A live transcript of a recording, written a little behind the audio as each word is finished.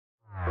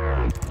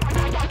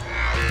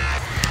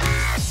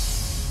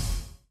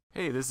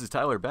Hey, this is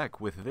Tyler Beck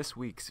with this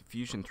week's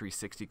Fusion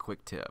 360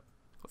 Quick Tip.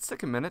 Let's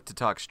take a minute to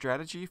talk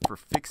strategy for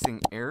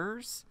fixing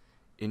errors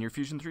in your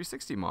Fusion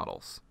 360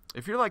 models.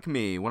 If you're like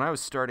me, when I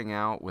was starting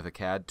out with a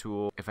CAD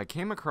tool, if I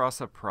came across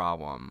a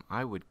problem,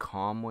 I would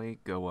calmly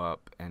go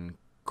up and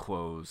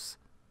close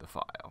the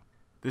file.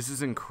 This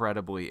is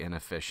incredibly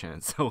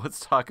inefficient, so let's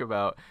talk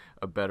about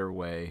a better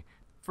way.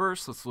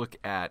 First, let's look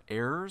at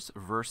errors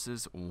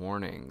versus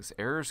warnings.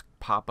 Errors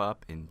pop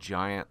up in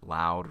giant,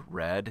 loud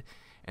red,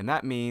 and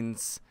that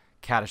means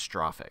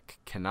catastrophic,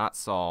 cannot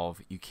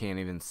solve, you can't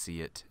even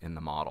see it in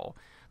the model.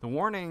 The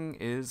warning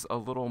is a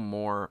little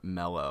more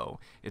mellow.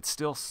 It's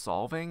still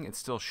solving, it's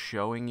still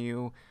showing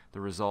you the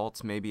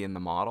results maybe in the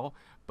model,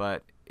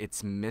 but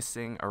it's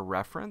missing a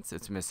reference,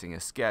 it's missing a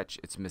sketch,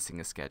 it's missing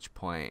a sketch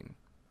plane.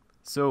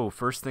 So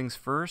first things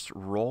first,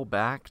 roll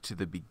back to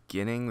the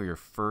beginning of your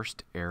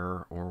first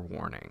error or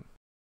warning.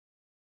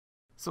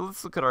 So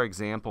let's look at our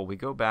example. We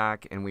go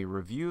back and we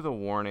review the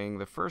warning.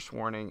 The first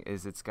warning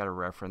is it's got a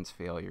reference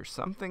failure.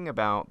 Something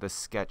about the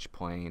sketch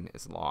plane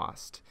is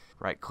lost.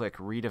 Right click,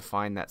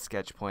 redefine that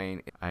sketch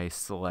plane. I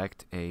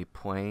select a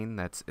plane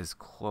that's as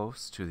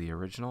close to the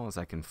original as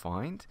I can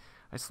find.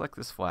 I select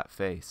this flat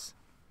face.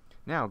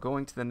 Now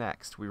going to the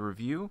next, we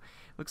review.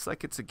 Looks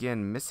like it's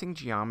again missing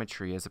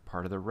geometry as a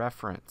part of the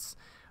reference.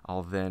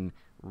 I'll then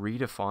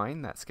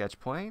redefine that sketch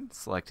plane,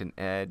 select an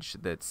edge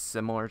that's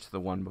similar to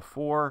the one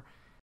before.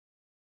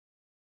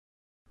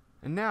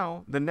 And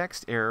now, the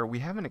next error, we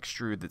have an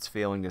extrude that's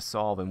failing to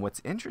solve, and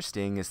what's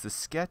interesting is the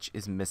sketch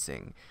is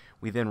missing.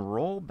 We then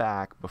roll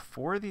back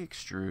before the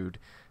extrude,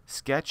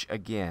 sketch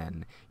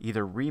again,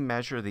 either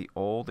remeasure the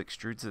old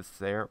extrudes that's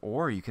there,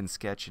 or you can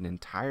sketch an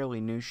entirely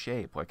new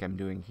shape like I'm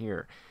doing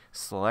here.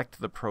 Select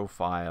the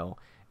profile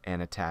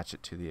and attach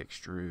it to the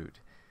extrude.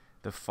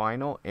 The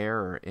final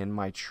error in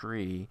my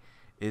tree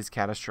is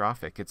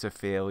catastrophic. It's a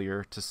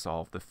failure to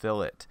solve the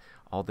fillet.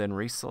 I'll then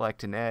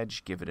reselect an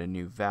edge, give it a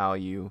new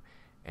value,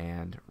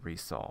 and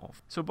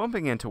resolve. So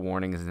bumping into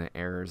warnings and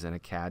errors in a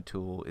CAD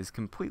tool is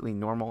completely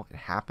normal. It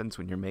happens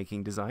when you're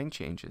making design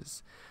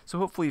changes. So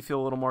hopefully you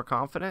feel a little more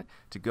confident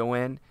to go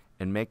in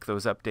and make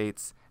those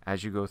updates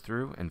as you go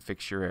through and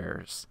fix your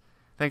errors.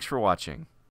 Thanks for watching.